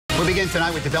We begin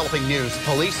tonight with developing news.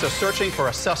 Police are searching for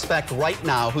a suspect right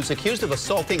now who's accused of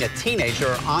assaulting a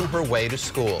teenager on her way to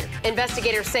school.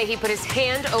 Investigators say he put his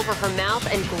hand over her mouth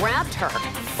and grabbed her.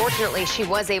 Fortunately, she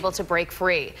was able to break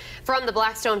free. From the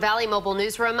Blackstone Valley Mobile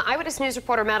Newsroom, Eyewitness News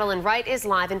reporter Madeline Wright is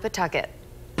live in Pawtucket.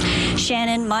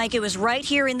 Shannon, Mike, it was right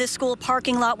here in this school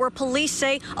parking lot where police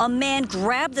say a man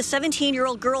grabbed the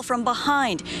 17-year-old girl from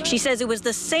behind. She says it was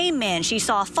the same man she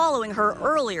saw following her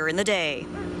earlier in the day.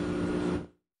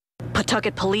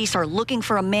 Pawtucket police are looking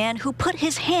for a man who put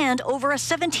his hand over a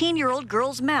 17-year-old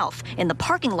girl's mouth in the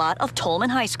parking lot of Tolman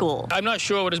High School. I'm not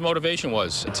sure what his motivation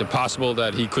was. It's impossible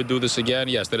that he could do this again.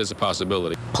 Yes, that is a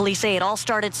possibility. Police say it all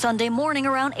started Sunday morning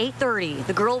around 8:30.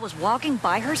 The girl was walking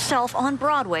by herself on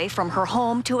Broadway from her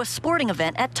home to a sporting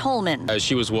event at Tolman. As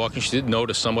she was walking, she did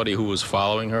notice somebody who was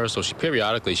following her, so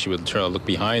periodically she would turn and look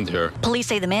behind her. Police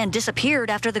say the man disappeared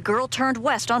after the girl turned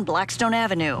west on Blackstone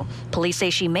Avenue. Police say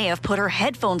she may have put her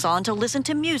headphones on to listen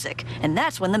to music, and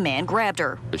that's when the man grabbed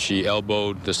her. She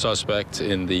elbowed the suspect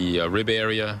in the rib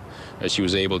area. She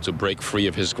was able to break free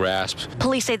of his grasp.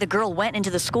 Police say the girl went into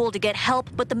the school to get help,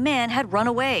 but the man had run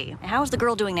away. How's the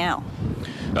girl doing now?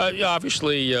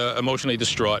 Obviously emotionally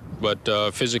distraught,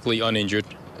 but physically uninjured.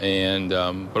 And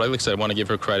but like I said, I want to give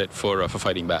her credit for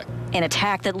fighting back. An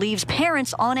attack that leaves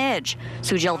parents on edge.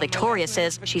 Sujel Victoria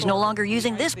says she's no longer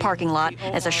using this parking lot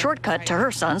as a shortcut to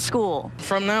her son's school.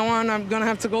 From now on, I'm going to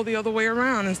have to go the other way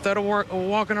around instead of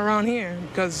walking around here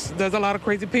because there's a lot of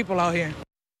crazy people out here.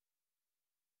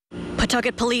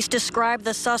 Pawtucket police described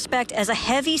the suspect as a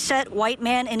heavy-set white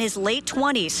man in his late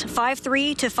 20s,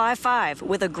 5'3" to 5'5",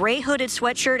 with a gray hooded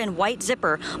sweatshirt and white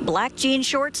zipper, black jean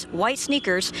shorts, white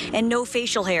sneakers, and no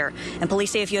facial hair. And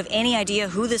police say if you have any idea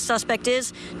who this suspect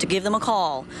is, to give them a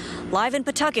call. Live in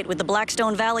Pawtucket with the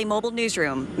Blackstone Valley Mobile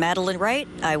Newsroom, Madeline Wright,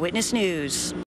 Eyewitness News.